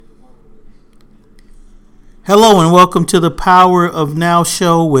Hello and welcome to the Power of Now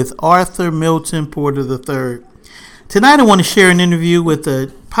show with Arthur Milton Porter III. Tonight I want to share an interview with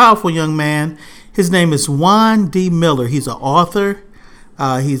a powerful young man. His name is Juan D. Miller. He's an author,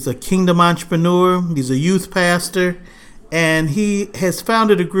 he's a kingdom entrepreneur, he's a youth pastor, and he has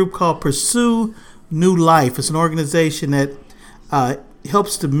founded a group called Pursue New Life. It's an organization that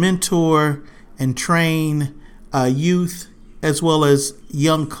helps to mentor and train youth as well as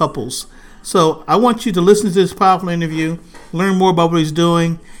young couples. So I want you to listen to this powerful interview, learn more about what he's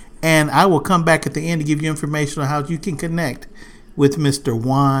doing, and I will come back at the end to give you information on how you can connect with Mr.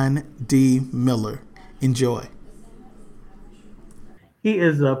 Juan D. Miller. Enjoy. He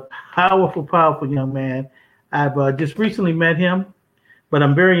is a powerful, powerful young man. I've just recently met him, but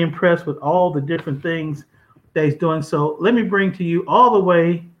I'm very impressed with all the different things that he's doing. So let me bring to you all the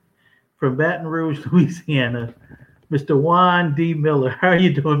way from Baton Rouge, Louisiana, Mr. Juan D. Miller. How are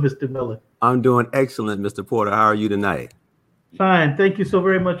you doing, Mr. Miller? I'm doing excellent, Mr. Porter. How are you tonight? Fine. Thank you so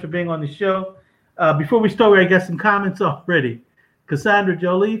very much for being on the show. Before we start, I got some comments already. Cassandra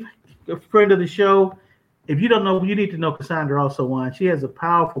Jolie, a friend of the show. If you don't know, you need to know Cassandra also, Juan. She has a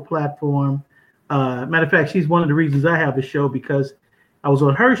powerful platform. Matter of fact, she's one of the reasons I have a show, because I was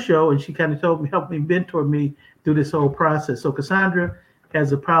on her show and she kind of helped me mentor me through this whole process. So Cassandra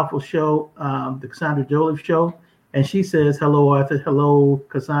has a powerful show, the Cassandra Jolie Show. And she says, hello, Arthur. Hello,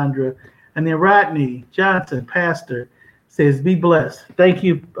 Cassandra. And then Rodney Johnson, pastor, says, be blessed. Thank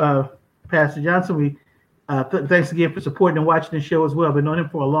you, Pastor Johnson. Thanks again for supporting and watching the show as well. I've been knowing him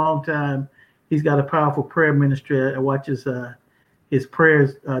for a long time. He's got a powerful prayer ministry. I watch his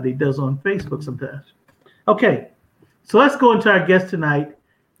prayers that he does on Facebook sometimes. Okay, so let's go into our guest tonight,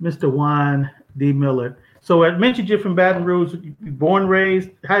 Mr. Juan D. Miller. So I mentioned you're from Baton Rouge, born, raised.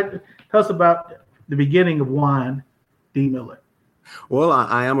 Tell us about the beginning of Juan D. Miller. Well,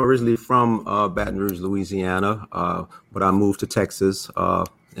 I am originally from Baton Rouge, Louisiana, but I moved to Texas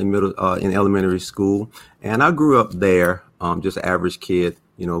in elementary school, and I grew up there, just an average kid,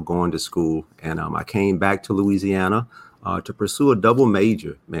 going to school. And I came back to Louisiana to pursue a double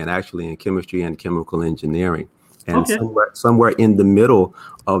major, actually in chemistry and chemical engineering. And okay. somewhere in the middle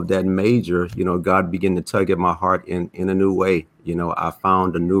of that major, God began to tug at my heart in a new way. I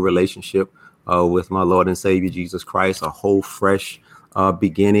found a new relationship with my Lord and Savior, Jesus Christ, a whole fresh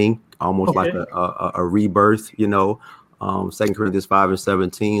beginning, almost like a rebirth, 2 Corinthians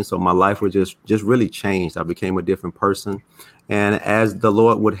 5:17. So my life was just really changed. I became a different person. And as the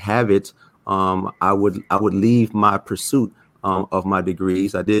Lord would have it, I would leave my pursuit of my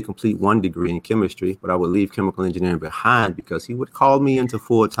degrees. I did complete one degree in chemistry, but I would leave chemical engineering behind because he would call me into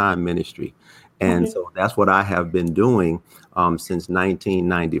full-time ministry. And so that's what I have been doing since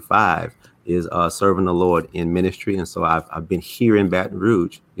 1995. Is serving the Lord in ministry. And so I've been here in Baton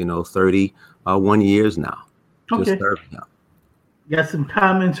Rouge, 31 years now. Okay. Just serving him. Got some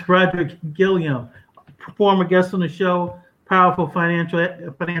comments. Roderick Gilliam, former guest on the show, powerful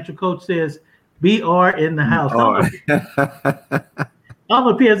financial coach, says, BR in the house. I don't know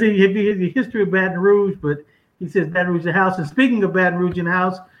if he has any history of Baton Rouge, but he says Baton Rouge in the house. And speaking of Baton Rouge in the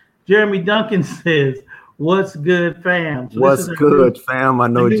house, Jeremy Duncan says, what's good, fam? So what's good, fam? I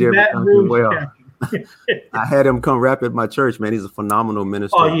know Jeremy Duncan well. I had him come rap at my church, man. He's a phenomenal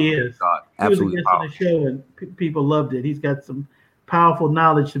minister. Oh, he is. God, absolutely. He was a guest on the show, and people loved it. He's got some powerful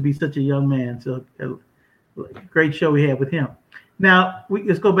knowledge to be such a young man. So, great show we had with him. Now,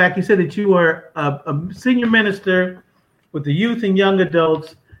 let's go back. You said that you were a senior minister with the youth and young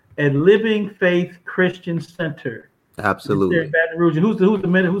adults at Living Faith Christian Center. Absolutely. Baton Rouge.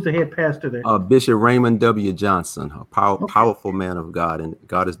 Who's the head pastor there? Bishop Raymond W. Johnson, a powerful man of God, and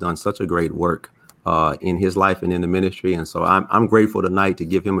God has done such a great work in his life and in the ministry. And so I'm grateful tonight to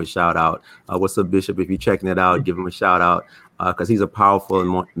give him a shout out. What's up, Bishop? If you're checking it out, give him a shout out because he's a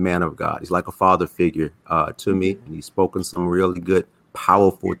powerful man of God. He's like a father figure to me. And he's spoken some really good,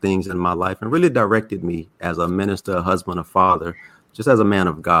 powerful things in my life and really directed me as a minister, a husband, a father, just as a man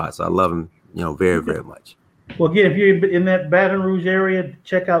of God. So I love him, very, very much. Well, again, if you're in that Baton Rouge area,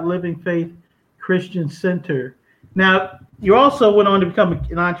 check out Living Faith Christian Center. Now, you also went on to become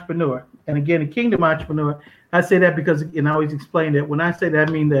an entrepreneur, and again, a kingdom entrepreneur. I say that because, and I always explain that when I say that,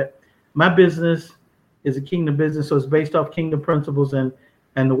 I mean that my business is a kingdom business, so it's based off kingdom principles, and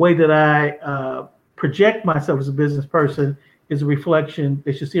the way that I project myself as a business person is a reflection.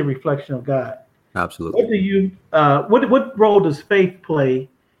 They should see a reflection of God. Absolutely. What do you? What role does faith play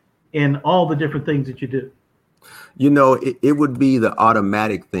in all the different things that you do? It would be the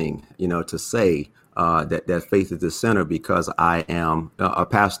automatic thing, to say, that faith is the center, because I am a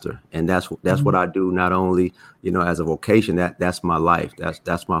pastor, and that's what I do. Not only, as a vocation, that's my life.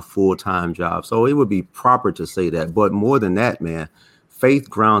 That's my full-time job. So it would be proper to say that. But more than that, man, faith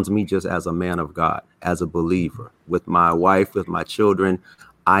grounds me just as a man of God, as a believer, with my wife, with my children.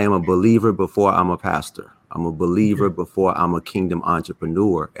 I am a believer before I'm a pastor. I'm a believer before I'm a kingdom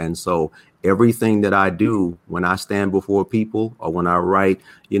entrepreneur. And so everything that I do when I stand before people, or when I write,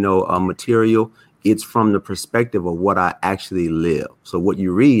 material, it's from the perspective of what I actually live. So what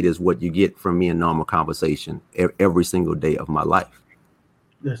you read is what you get from me in normal conversation every single day of my life.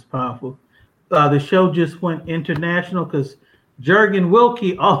 That's powerful. The show just went international because Jürgen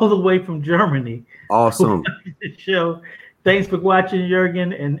Wilke, all the way from Germany. Awesome. The show. Thanks for watching,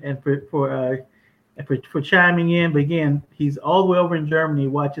 Jürgen, and for chiming in. But again, he's all the way over in Germany,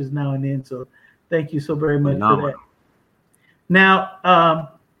 watches now and then. So thank you so very much for that.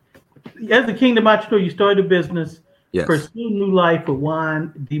 Now, as a kingdom entrepreneur, you started a business, yes. Pursue New Life with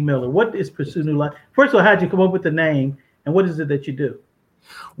Juan D. Miller. What is Pursue New Life? First of all, how did you come up with the name, and what is it that you do?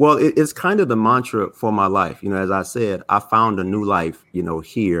 Well, it's kind of the mantra for my life. As I said, I found a new life,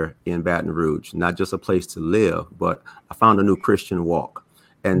 here in Baton Rouge, not just a place to live, but I found a new Christian walk.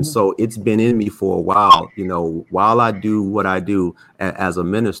 And so it's been in me for a while, while I do what I do as a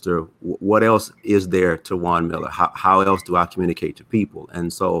minister, what else is there to Juan Miller? How else do I communicate to people?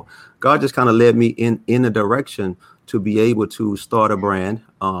 And so God just kind of led me in a direction to be able to start a brand,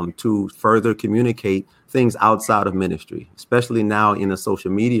 to further communicate things outside of ministry, especially now in the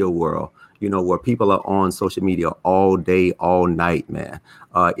social media world, where people are on social media all day, all night, man.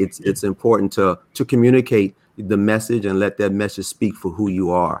 It's important to communicate the message and let that message speak for who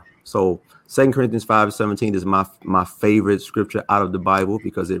you are. So 2 Corinthians 5:17 is my favorite scripture out of the Bible,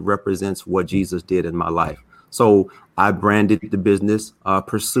 because it represents what Jesus did in my life. So I branded the business,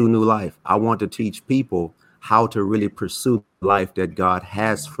 Pursue New Life. I want to teach people how to really pursue the life that God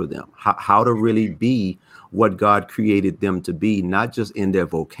has for them, how to really be what God created them to be, not just in their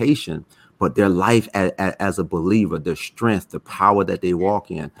vocation, but their life as a believer, their strength, the power that they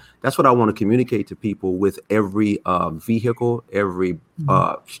walk in. That's what I want to communicate to people with every vehicle, every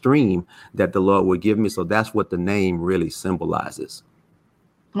stream that the Lord will give me. So that's what the name really symbolizes.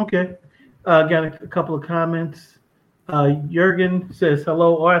 Okay. Got a couple of comments. Jürgen says,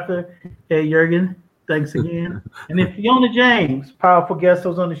 hello, Arthur. Hey, Jürgen, thanks again. And then Fiona James, powerful guest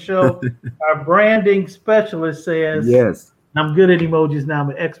was on the show. Our branding specialist says, yes, I'm good at emojis now. I'm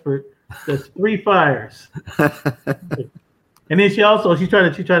an expert. There's 3 fires. And then she's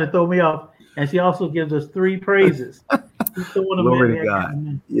trying to throw me off, and she also gives us 3 praises. Glory to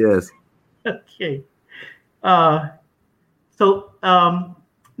God. Yes. Okay. So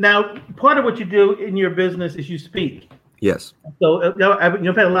now part of what you do in your business is you speak. Yes. So I've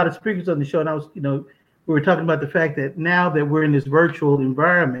had a lot of speakers on the show, and I was, we were talking about the fact that now that we're in this virtual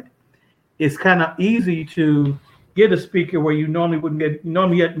environment, it's kind of easy to get a speaker where you normally wouldn't get.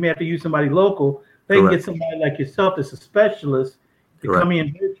 Normally, you may have to use somebody local. They can get somebody like yourself that's a specialist to come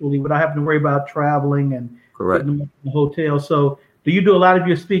in virtually without having to worry about traveling and putting them in the hotel. So, do you do a lot of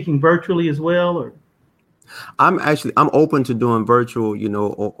your speaking virtually as well, or? I'm open to doing virtual,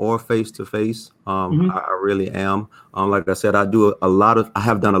 or face to face. I really am. Like I said, I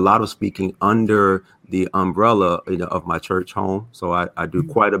have done a lot of speaking under the umbrella, of my church home. So I do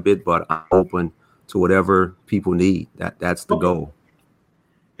quite a bit, but I'm open to whatever people need. That's the goal.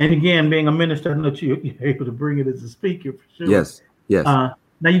 And again, being a minister, I know you're able to bring it as a speaker for sure. Yes. Now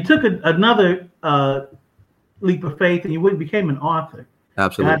you took another leap of faith, and you became an author.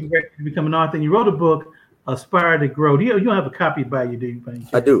 Absolutely. You become an author, and you wrote a book, Aspire to Grow. You don't have a copy by you, do you?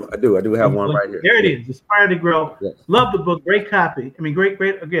 I do have one right here. There it is, Aspire to Grow. Yes. Love the book. Great copy. I mean, great.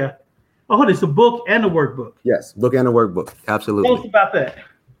 Yeah. Oh, it's a book and a workbook. Yes, book and a workbook. Absolutely. Tell us about that.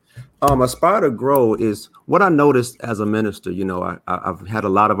 Aspire to Grow is what I noticed as a minister. I've had a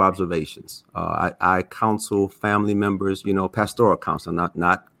lot of observations. I counsel family members, pastoral counselor,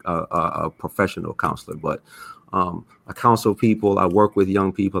 not a professional counselor, but I counsel people. I work with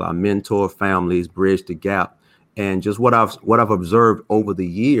young people. I mentor families, bridge the gap. And just what I've observed over the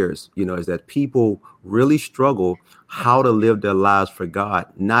years, is that people really struggle how to live their lives for God,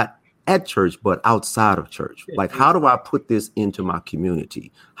 not at church, but outside of church. Like, how do I put this into my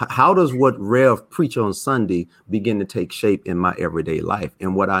community? How does what Rev preach on Sunday begin to take shape in my everyday life?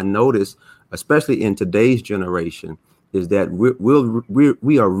 And what I notice, especially in today's generation, is that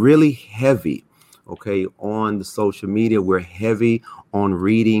we are really heavy, on the social media. We're heavy on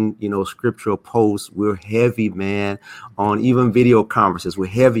reading, scriptural posts. We're heavy, man, on even video conferences. We're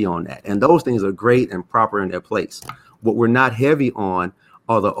heavy on that. And those things are great and proper in their place. What we're not heavy on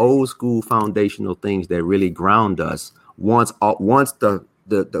are the old school foundational things that really ground us. Once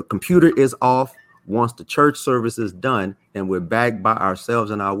the computer is off, once the church service is done, and we're back by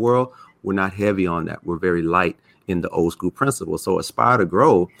ourselves in our world, we're not heavy on that. We're very light in the old school principles. So Aspire to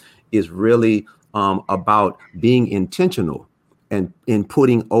Grow is really about being intentional and in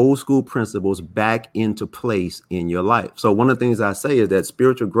putting old school principles back into place in your life. So one of the things I say is that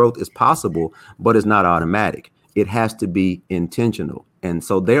spiritual growth is possible, but it's not automatic. It has to be intentional. And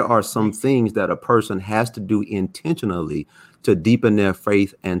so there are some things that a person has to do intentionally to deepen their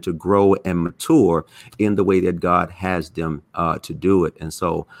faith and to grow and mature in the way that God has them to do it. And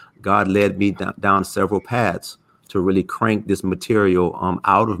so God led me down several paths to really crank this material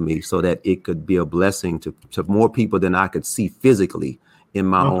out of me so that it could be a blessing to more people than I could see physically in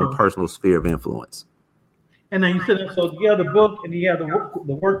my own personal sphere of influence. And then you said, so you have the book and you have the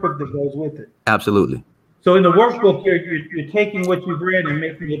workbook that goes with it. Absolutely. So in the workbook, you're taking what you've read and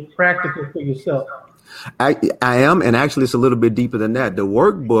making it practical for yourself. I am, and actually it's a little bit deeper than that. The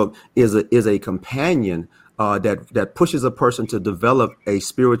workbook is a companion that pushes a person to develop a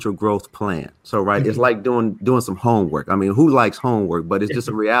spiritual growth plan. So, right, it's like doing some homework. I mean, who likes homework? But it's just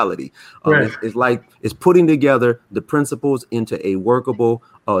a reality. Right. It's like it's putting together the principles into a workable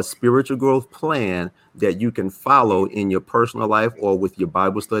spiritual growth plan that you can follow in your personal life or with your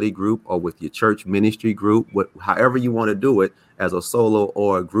Bible study group or with your church ministry group, however you want to do it as a solo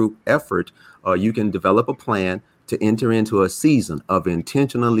or a group effort. You can develop a plan to enter into a season of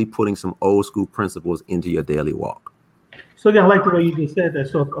intentionally putting some old school principles into your daily walk. So again, I like the way you just said that.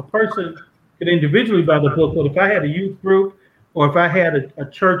 So a person could individually buy the book, but if I had a youth group or if I had a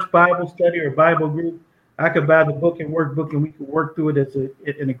church Bible study or Bible group, I could buy the book and workbook and we could work through it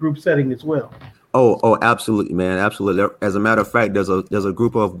in a group setting as well. Oh, absolutely, man. Absolutely. As a matter of fact, there's a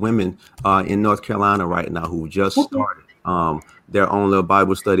group of women in North Carolina right now who just started their own little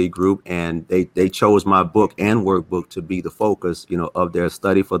Bible study group, and they chose my book and workbook to be the focus, of their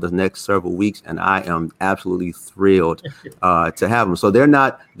study for the next several weeks. And I am absolutely thrilled to have them. So they're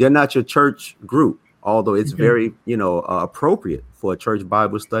not your church group, although it's very, appropriate for a church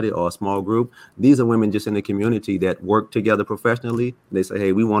Bible study or a small group. These are women just in the community that work together professionally. They say,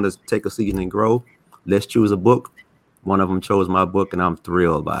 hey, we want to take a season and grow. Let's choose a book. One of them chose my book, and I'm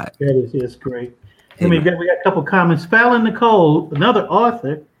thrilled by it. That is great. We got a couple comments. Fallon Nicole, another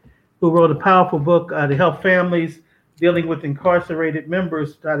author who wrote a powerful book to help families dealing with incarcerated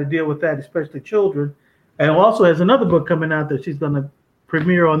members, try to deal with that, especially children. And also has another book coming out that she's going to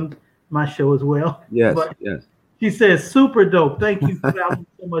premiere on my show as well. Yes, but yes. She says, super dope. Thank you, Fallon,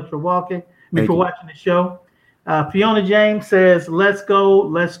 so much for watching the show. Fiona James says, let's go,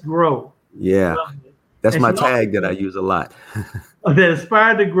 let's grow. Yeah, that's my tag that I use a lot. That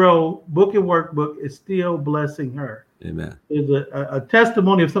Aspire to Grow book and workbook is still blessing her. Amen. There's a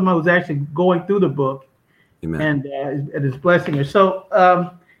testimony of someone who's actually going through the book. Amen. And it is blessing her. So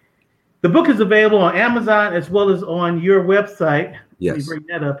the book is available on Amazon as well as on your website. Yes. Let me bring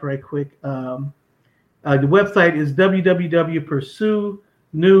that up right quick. The website is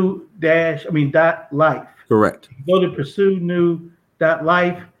www.pursuenew.life. Correct. Go to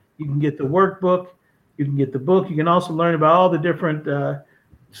pursuenew.life. You can get the workbook. You can get the book. You can also learn about all the different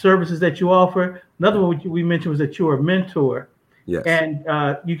services that you offer. Another one we mentioned was that you're a mentor. Yes. And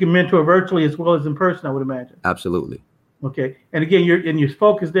you can mentor virtually as well as in person, I would imagine. Absolutely. Okay. And again, your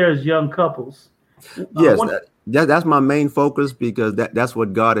focus there is young couples. Yes, that's my main focus because that's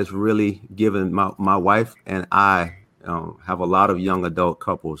what God has really given my wife and I. Have a lot of young adult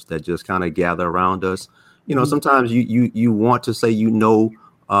couples that just kind of gather around us. Sometimes you want to say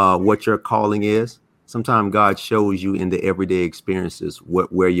what your calling is. Sometimes God shows you in the everyday experiences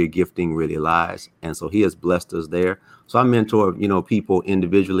where your gifting really lies. And so he has blessed us there. So I mentor, people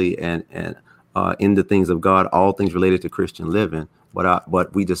individually and in the things of God, all things related to Christian living.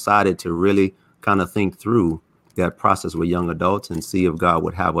 But we decided to really kind of think through that process with young adults and see if God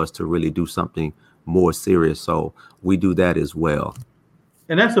would have us to really do something more serious. So we do that as well.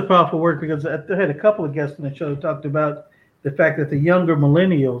 And that's a powerful work because I had a couple of guests on the show who talked about the fact that the younger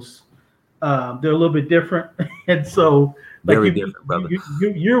millennials, they're a little bit different. And so like different, brother.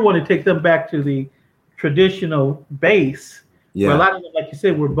 You want to take them back to the traditional base. Yeah. Where a lot of them, like you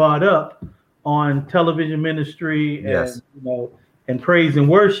said, were brought up on television ministry yes. and, and praise and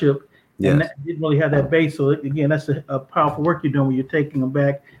worship. Yes. And that didn't really have that base. So again, that's a powerful work you're doing where you're taking them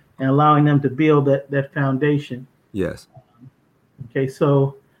back and allowing them to build that foundation. Yes. Okay.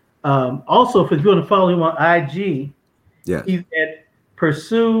 So also if you want to follow him on IG, yes. he's at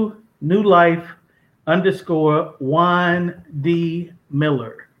Pursue New Life _Juan D.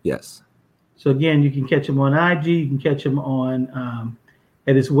 Miller. Yes. So again, you can catch him on IG. You can catch him on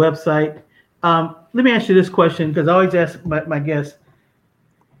at his website. Let me ask you this question, because I always ask my guests.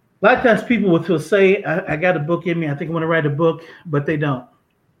 A lot of times people will say, I got a book in me. I think I want to write a book, but they don't.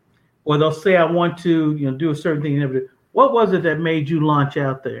 Or they'll say, I want to, do a certain thing. You never do. What was it that made you launch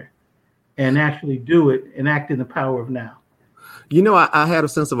out there and actually do it and act in the power of now? I had a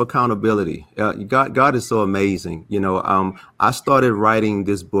sense of accountability. God is so amazing. I started writing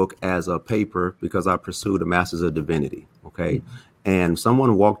this book as a paper because I pursued a Master's of Divinity. Okay. Mm-hmm. And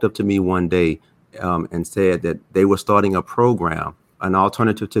someone walked up to me one day and said that they were starting a program, an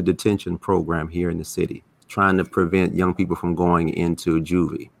alternative to detention program here in the city, trying to prevent young people from going into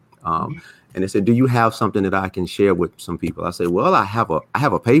juvie. And they said, do you have something that I can share with some people? I said, well, I have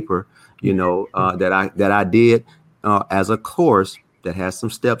a paper, that I did as a course that has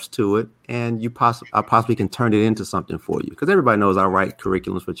some steps to it. And I possibly can turn it into something for you. Because everybody knows I write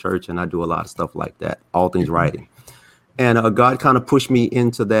curriculums for church and I do a lot of stuff like that, all things writing. And God kind of pushed me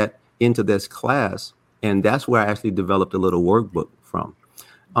into this class. And that's where I actually developed a little workbook from.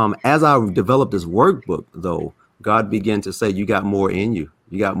 As I developed this workbook, though, God began to say, you got more in you.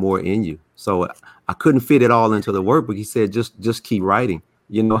 You got more in you. So I couldn't fit it all into the workbook. He said, just keep writing.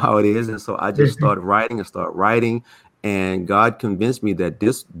 You know how it is. And so I just started writing. And God convinced me that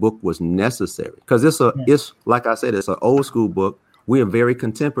this book was necessary because it's like I said, it's an old school book. We are very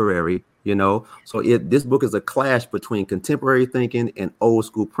contemporary, so this book is a clash between contemporary thinking and old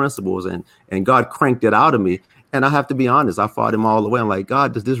school principles. And God cranked it out of me. And I have to be honest, I fought him all the way. I'm like,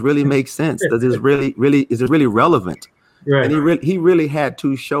 God, does this really make sense? Does this is it really relevant? Right. And he really had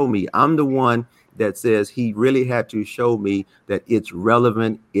to show me. I'm the one that says he really had to show me that it's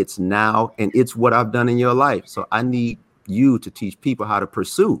relevant, it's now, and it's what I've done in your life. So I need you to teach people how to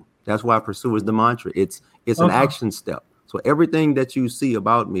pursue. That's why pursue is the mantra. It's an action step. So everything that you see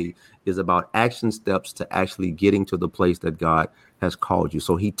about me is about action steps to actually getting to the place that God has called you.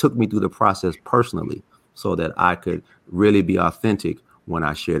 So he took me through the process personally so that I could really be authentic when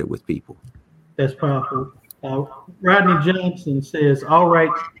I shared it with people. That's powerful. Rodney Johnson says, all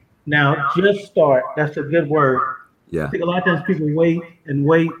right, now just start. That's a good word. Yeah. I think a lot of times people wait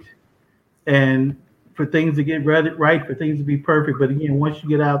and for things to get right, for things to be perfect. But again, once you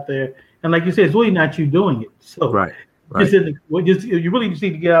get out there, and like you said, it's really not you doing it. So right. You really just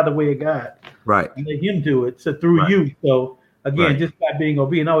need to get out of the way of God. Right. And let him do it. So through you. So again, just by being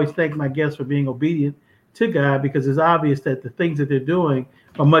obedient, I always thank my guests for being obedient to God, because it's obvious that the things that they're doing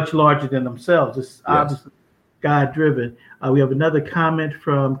are much larger than themselves. It's obviously God driven. We have another comment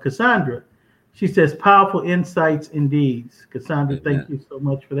from Cassandra. She says, powerful insights indeed. Cassandra, thank you so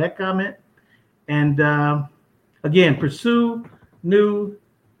much for that comment. And again, pursue new.life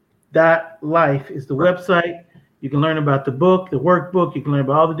is the website. You can learn about the book, the workbook. You can learn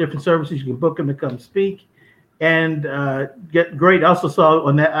about all the different services. You can book them to come speak and get great. I also saw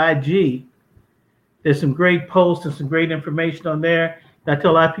on that IG, there's some great posts and some great information on there. I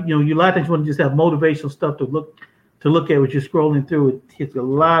tell a lot of people, you a lot of times want to just have motivational stuff to look at when you're scrolling through. It hits a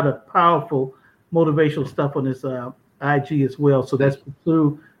lot of powerful motivational stuff on this IG as well. So that's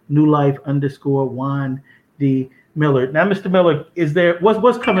pursue new life _ Juan D. Miller. Now, Mr. Miller, is there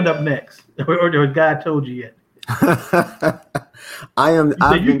what's coming up next, or God told you yet? You can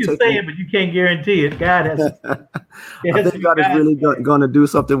say it, but you can't guarantee it. God has. I think God is really going to do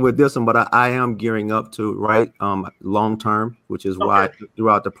something with this one, but I am gearing up to write long term, which is why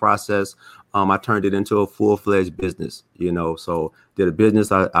throughout the process, I turned it into a full-fledged business. So did a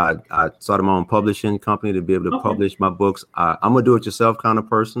business. I started my own publishing company to be able to publish my books. I'm a do-it-yourself kind of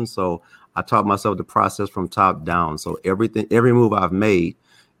person, so I taught myself the process from top down. So every move I've made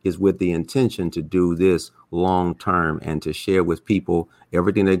is with the intention to do this long term and to share with people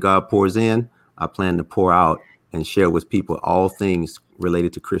everything that God pours in. I plan to pour out and share with people all things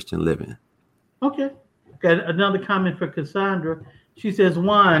related to Christian living. Okay. Got another comment for Cassandra. She says,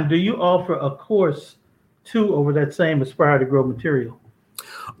 Juan, do you offer a course too over that same Aspire to Grow material?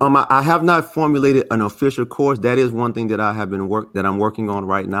 I have not formulated an official course. That is one thing that I'm working on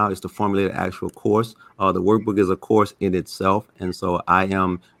right now, is to formulate an actual course. The workbook is a course in itself. And so I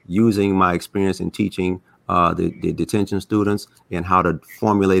am using my experience in teaching the detention students and how to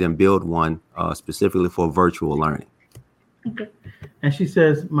formulate and build one specifically for virtual learning. Okay. And she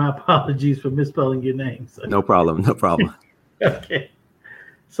says, my apologies for misspelling your name. So. No problem. Okay.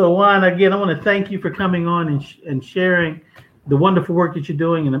 So Juan, again, I want to thank you for coming on and sharing the wonderful work that you're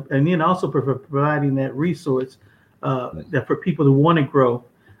doing, and then also for providing that resource that for people who want to grow.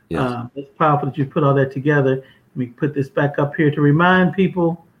 Yes. It's powerful that you put all that together. Let me put this back up here to remind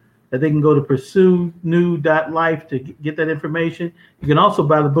people that they can go to pursuenew.life to get that information. You can also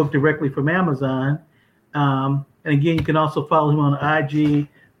buy the book directly from Amazon. And again, you can also follow him on IG,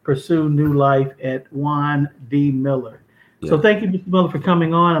 Pursue New Life at Juan D. Miller. Yeah. So thank you, Mr. Miller, for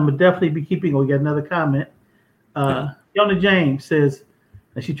coming on. I'm going to definitely be keeping, we got another comment. Yona James says,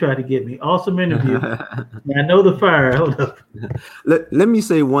 and she tried to get me, awesome interview. I know the fire. Hold up. Let me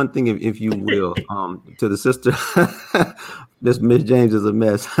say one thing, if you will, to the sister. This Miss James is a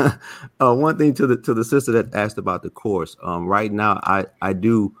mess. One thing to the sister that asked about the course. Right now, I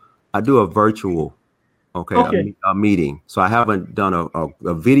do a virtual, a meeting. So I haven't done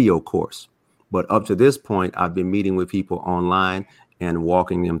a video course, but up to this point, I've been meeting with people online and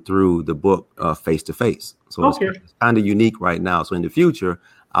walking them through the book face to face. So it's kind of unique right now. So in the future,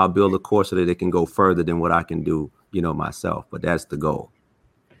 I'll build a course so that it can go further than what I can do, myself. But that's the goal.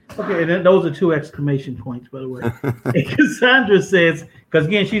 Okay, and those are 2 exclamation points, by the way. And Cassandra says, because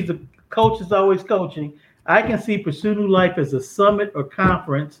again, she's the coach is always coaching. I can see Pursue New Life as a summit or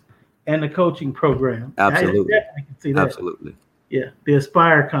conference and a coaching program. Absolutely. I definitely can see that. Absolutely. Yeah, the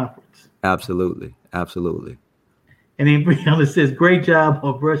Aspire Conference. Absolutely. Absolutely. And then Brianna says, great job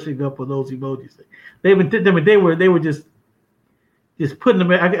on brushing up on those emojis. They were just putting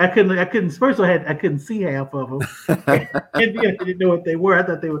them. I couldn't. First, I couldn't see half of them. And I didn't know what they were. I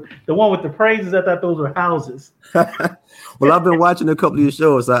thought they were the one with the praises. I thought those were houses. Well, I've been watching a couple of your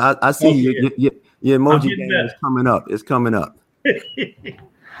shows. So I see your emoji game is coming up. It's coming up.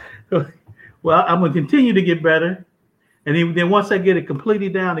 Well, I'm gonna continue to get better, and then once I get it completely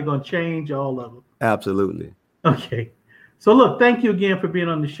down, they're gonna change all of them. Absolutely. Okay. So look, thank you again for being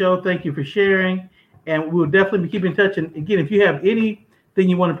on the show. Thank you for sharing. And we'll definitely be keeping in touch. And again, if you have anything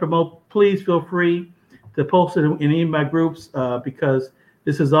you want to promote, please feel free to post it in any of my groups because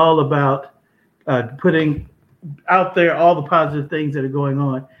this is all about putting out there all the positive things that are going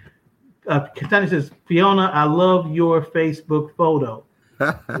on. Katani says, Fiona, I love your Facebook photo.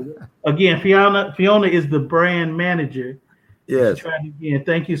 Again, Fiona is the brand manager. Yes. Again,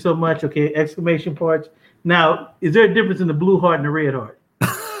 thank you so much. Okay, exclamation points. Now, is there a difference in the blue heart and the red heart?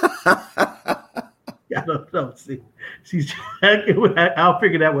 I don't know. See, I'll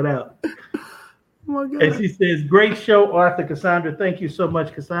figure that one out. Oh my God. And she says, great show, Arthur, Cassandra. Thank you so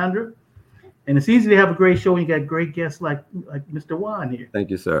much, Cassandra. And it's easy to have a great show when you got great guests like Mr. Juan here. Thank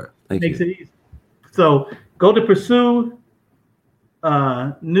you, sir. Makes it easy. So go to Pursue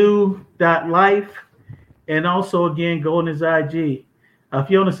New.Life. And also, again, go on his IG.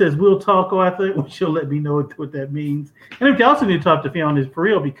 Fiona says, we'll talk, Arthur. Well, she'll let me know what that means. And we also need to talk to Fiona for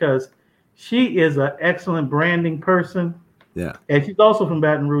real because she is an excellent branding person. Yeah. And she's also from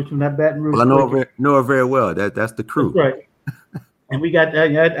Baton Rouge, from that Baton Rouge. Well, I know her very well. That's the crew. That's right. And we got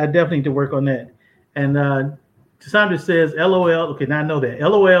that. I definitely need to work on that. And Cassandra says, LOL. Okay, now I know that.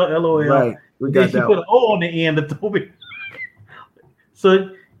 LOL. Right. We got she put an O on the end of the So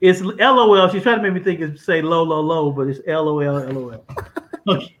it's LOL. She's trying to make me think it's say low, but it's LOL.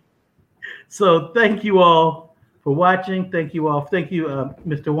 Okay. So thank you all for watching. Thank you all. Thank you,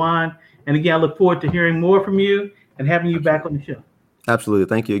 Mr. Juan. And again, I look forward to hearing more from you and having you back on the show. Absolutely.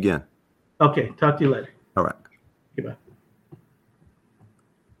 Thank you again. Okay. Talk to you later. All right. Goodbye.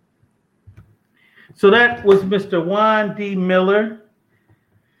 So that was Mr. Juan D. Miller.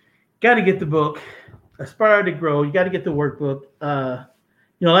 Got to get the book, Aspire to Grow. You got to get the workbook. A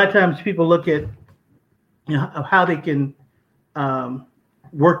lot of times people look at, how they can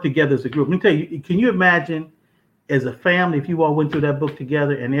work together as a group. Let me tell you, can you imagine as a family if you all went through that book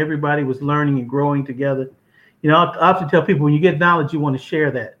together and everybody was learning and growing together? I often tell people when you get knowledge, you want to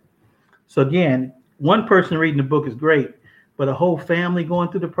share that. So again, one person reading the book is great, but a whole family going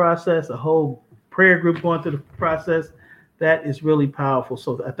through the process, a whole prayer group going through the process, that is really powerful.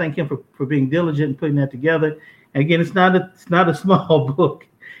 So I thank him for being diligent and putting that together. And again, it's not a small book.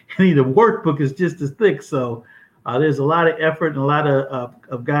 And the workbook is just as thick. So there's a lot of effort and a lot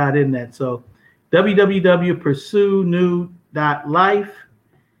of God in that. So www.pursuenew.life.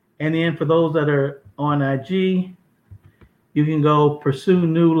 And then for those that are on IG, you can go Pursue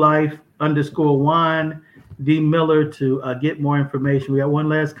New Life _Juan D. Miller to get more information. We got one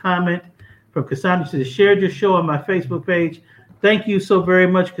last comment from Cassandra. She says, shared your show on my Facebook page. Thank you so very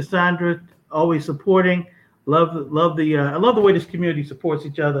much, Cassandra. Always supporting. I love the way this community supports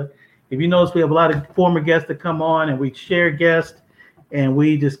each other. If you notice, we have a lot of former guests that come on and we share guests and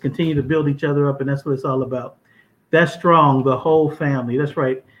we just continue to build each other up. And that's what it's all about. That's strong. The whole family. That's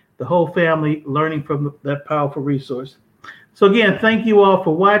right. The whole family learning from that powerful resource. So again, thank you all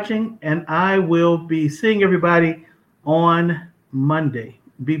for watching, and I will be seeing everybody on Monday.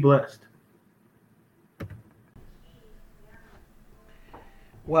 Be blessed.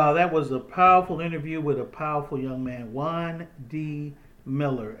 Wow, that was a powerful interview with a powerful young man, Juan D.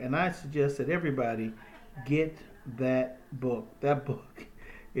 Miller. And I suggest that everybody Get that book. That book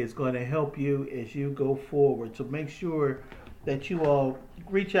is going to help you as you go forward. So make sure that you all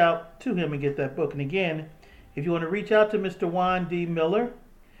reach out to him and get that book. And again, if you want to reach out to Mr. Juan D. Miller,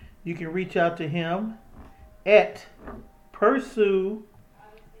 you can reach out to him at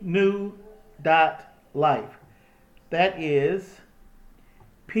pursuenew.life. That is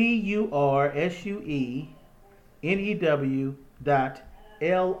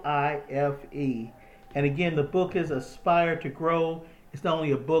PURSUENEW.LIFE. And again, the book is Aspire to Grow. It's not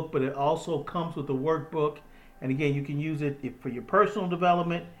only a book, but it also comes with a workbook. And again, you can use it for your personal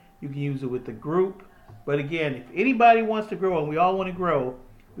development. You can use it with the group. But again, if anybody wants to grow, and we all want to grow,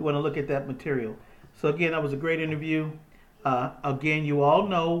 we want to look at that material. So again, that was a great interview. Again, you all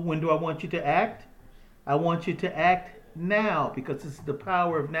know, when do I want you to act? I want you to act now, because this is the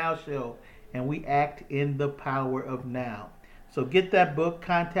Power of Now show, and we act in the power of now. So get that book,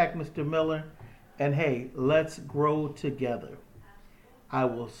 contact Mr. Miller, and hey, let's grow together. I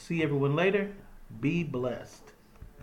will see everyone later. Be blessed.